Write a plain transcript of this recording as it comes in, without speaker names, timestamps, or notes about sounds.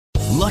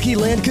Lucky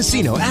Land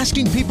Casino,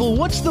 asking people,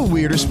 what's the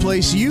weirdest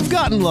place you've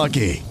gotten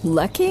lucky?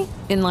 Lucky?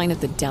 In line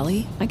at the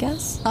deli, I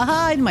guess?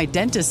 Aha, in my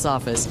dentist's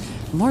office.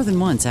 More than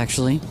once,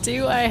 actually.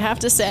 Do I have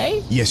to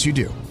say? Yes, you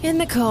do. In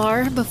the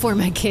car before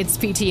my kids'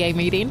 PTA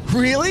meeting.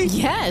 Really?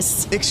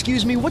 Yes.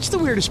 Excuse me, what's the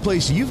weirdest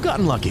place you've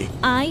gotten lucky?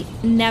 I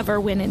never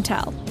win and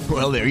tell.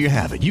 Well, there you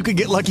have it. You can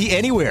get lucky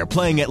anywhere,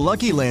 playing at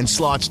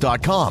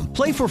LuckyLandSlots.com.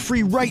 Play for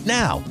free right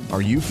now.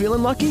 Are you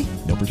feeling lucky?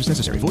 No purchase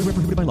necessary. Void where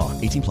prohibited by law.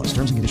 18 plus.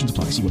 Terms and conditions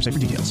apply. See website for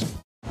details.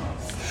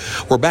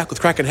 We're back with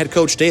Kraken head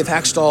coach Dave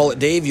Hakstol.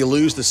 Dave, you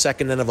lose the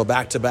second end of a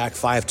back-to-back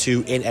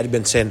 5-2 in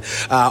Edmonton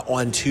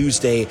on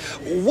Tuesday.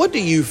 What do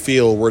you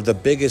feel were the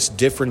biggest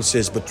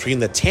differences between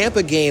the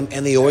Tampa game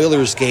and the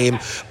Oilers game,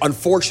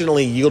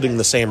 unfortunately yielding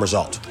the same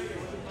result?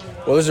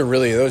 Well, those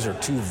are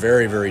two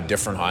very, very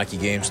different hockey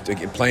games,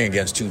 playing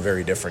against two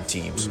very different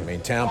teams. I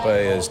mean, Tampa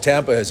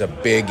is a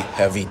big,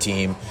 heavy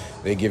team.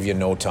 They give you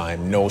no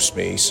time, no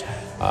space,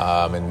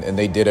 and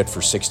they did it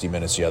for 60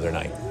 minutes the other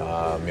night.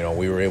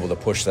 We were able to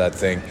push that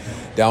thing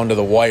down to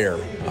the wire.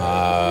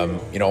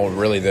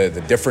 Really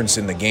the difference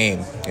in the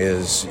game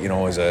is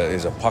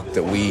a puck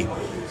that we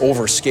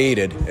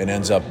overskated and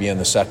ends up being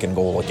the second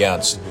goal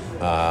against.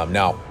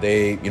 Now,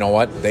 they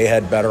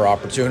had better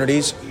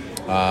opportunities.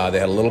 They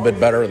had a little bit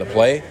better of the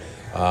play,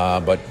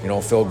 but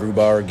Phil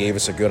Grubauer gave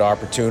us a good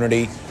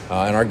opportunity,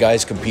 and our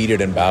guys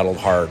competed and battled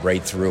hard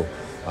right through.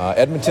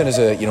 Edmonton is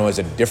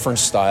a different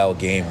style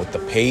game with the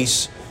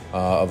pace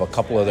of a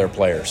couple of their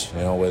players.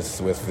 With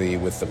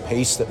the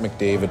pace that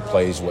McDavid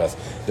plays with,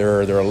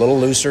 they're a little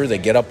looser. They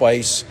get up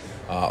ice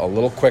a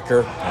little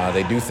quicker.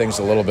 They do things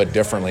a little bit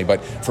differently.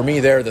 But for me,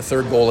 the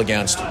third goal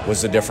against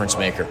was the difference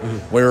maker.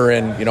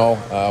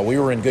 Mm-hmm. We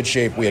were in good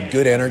shape. We had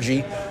good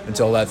energy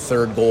until that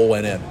third goal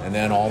went in, and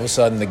then all of a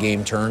sudden the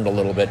game turned a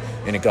little bit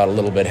and it got a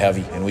little bit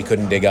heavy, and we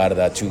couldn't dig out of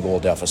that 2-goal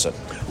deficit.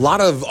 A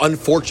lot of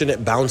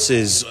unfortunate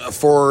bounces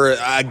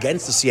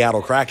against the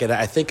Seattle Kraken.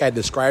 I think I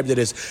described it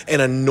as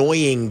an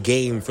annoying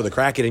game for the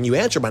Kraken, and you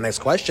answered my next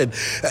question.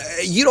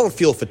 You don't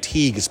feel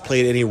fatigue has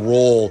played any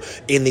role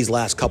in these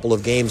last couple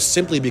of games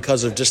simply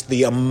because of just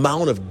the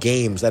amount of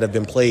games that have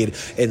been played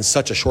in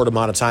such a short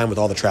amount of time with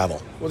all the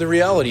travel? Well, the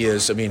reality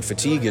is,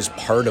 fatigue is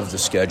part of the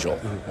schedule.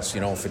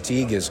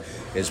 Fatigue is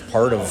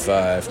part of,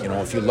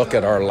 if you look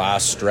at our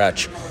last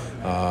stretch,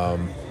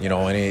 and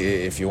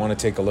if you want to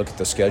take a look at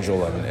the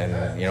schedule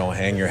and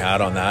hang your hat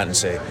on that and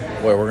say,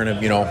 boy, we're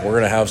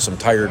gonna have some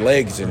tired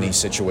legs in these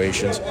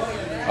situations,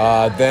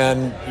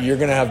 then you're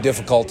going to have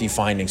difficulty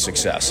finding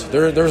success.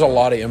 There's a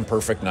lot of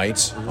imperfect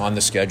nights on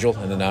the schedule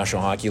in the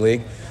National Hockey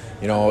League.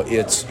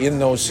 It's in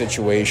those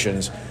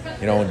situations,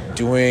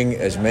 doing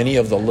as many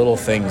of the little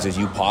things as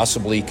you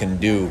possibly can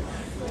do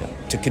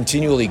to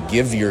continually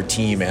give your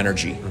team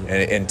energy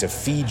and to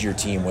feed your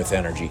team with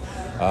energy.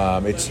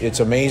 It's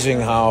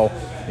amazing how,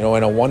 in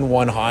a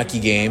 1-1 hockey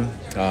game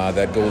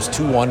that goes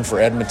 2-1 for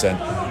Edmonton,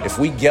 if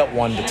we get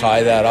one to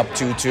tie that up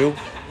 2-2,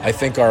 I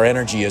think our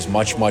energy is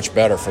much, much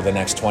better for the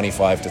next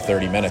 25 to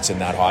 30 minutes in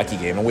that hockey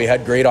game. And we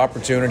had great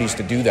opportunities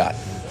to do that.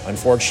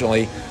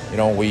 Unfortunately,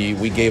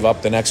 we gave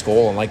up the next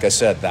goal, and like I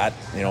said,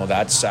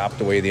 that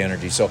sapped away the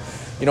energy. So,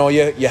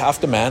 you have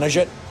to manage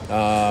it.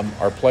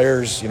 Our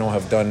players,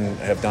 have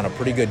done a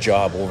pretty good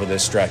job over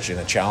this stretch, in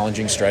a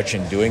challenging stretch,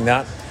 in doing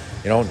that.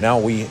 Now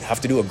we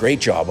have to do a great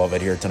job of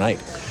it here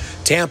tonight.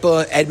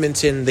 Tampa,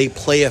 Edmonton, they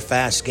play a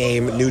fast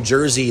game. New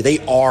Jersey, they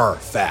are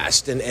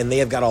fast, and they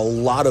have got a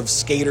lot of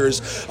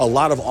skaters, a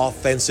lot of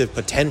offensive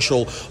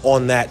potential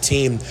on that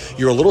team.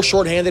 You're a little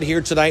shorthanded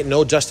here tonight.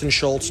 No Dustin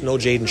Schultz, no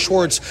Jaden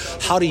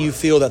Schwartz. How do you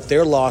feel that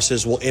their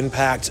losses will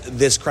impact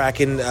this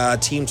Kraken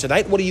team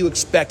tonight? What do you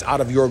expect out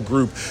of your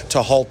group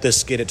to halt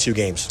this skid at 2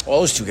 games?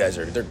 Well, those two guys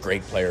they're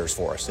great players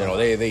for us.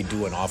 They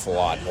do an awful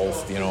lot.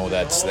 Both,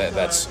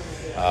 that's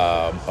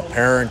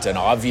apparent and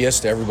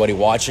obvious to everybody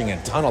watching, and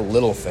a ton of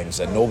little things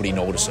that nobody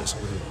notices.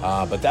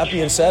 But that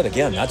being said,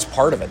 again, that's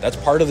part of it. That's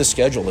part of the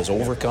schedule, is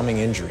overcoming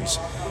injuries.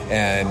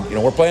 And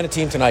we're playing a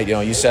team tonight.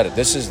 You said it.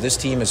 This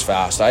team is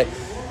fast.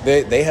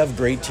 They have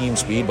great team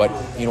speed, but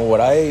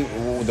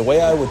the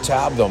way I would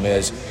tab them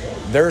is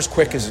they're as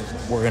quick as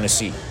we're going to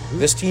see.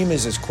 This team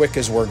is as quick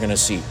as we're going to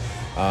see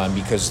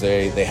because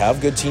they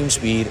have good team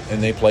speed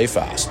and they play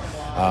fast.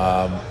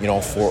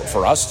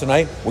 For us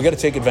tonight, we got to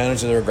take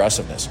advantage of their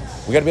aggressiveness.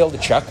 We got to be able to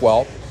check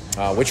well,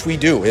 which we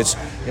do. It's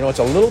it's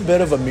a little bit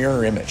of a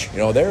mirror image.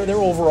 Their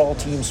overall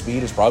team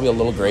speed is probably a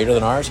little greater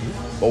than ours,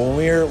 but when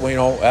we're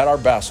at our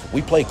best,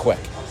 we play quick.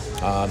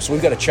 So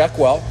we've got to check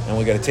well, and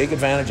we've got to take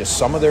advantage of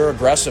some of their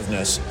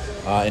aggressiveness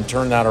and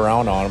turn that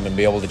around on them and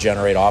be able to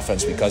generate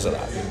offense because of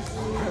that.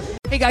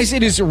 Hey guys,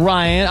 it is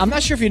Ryan. I'm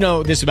not sure if you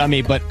know this about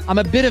me, but I'm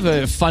a bit of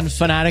a fun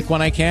fanatic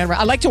when I can.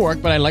 I like to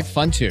work, but I like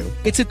fun too.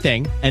 It's a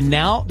thing. And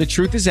now the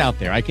truth is out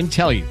there. I can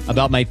tell you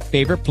about my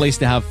favorite place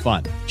to have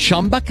fun.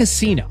 Chumba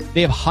Casino.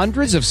 They have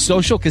hundreds of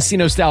social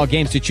casino style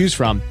games to choose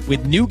from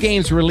with new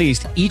games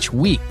released each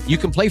week. You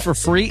can play for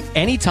free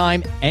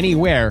anytime,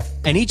 anywhere,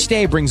 And each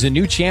day brings a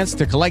new chance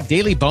to collect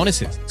daily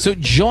bonuses. So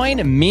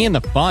join me in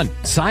the fun.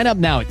 Sign up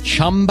now at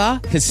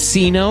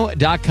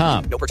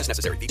ChumbaCasino.com. No purchase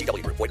necessary.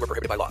 VGW Group. Void where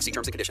prohibited by law. See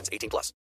terms and conditions. 18+.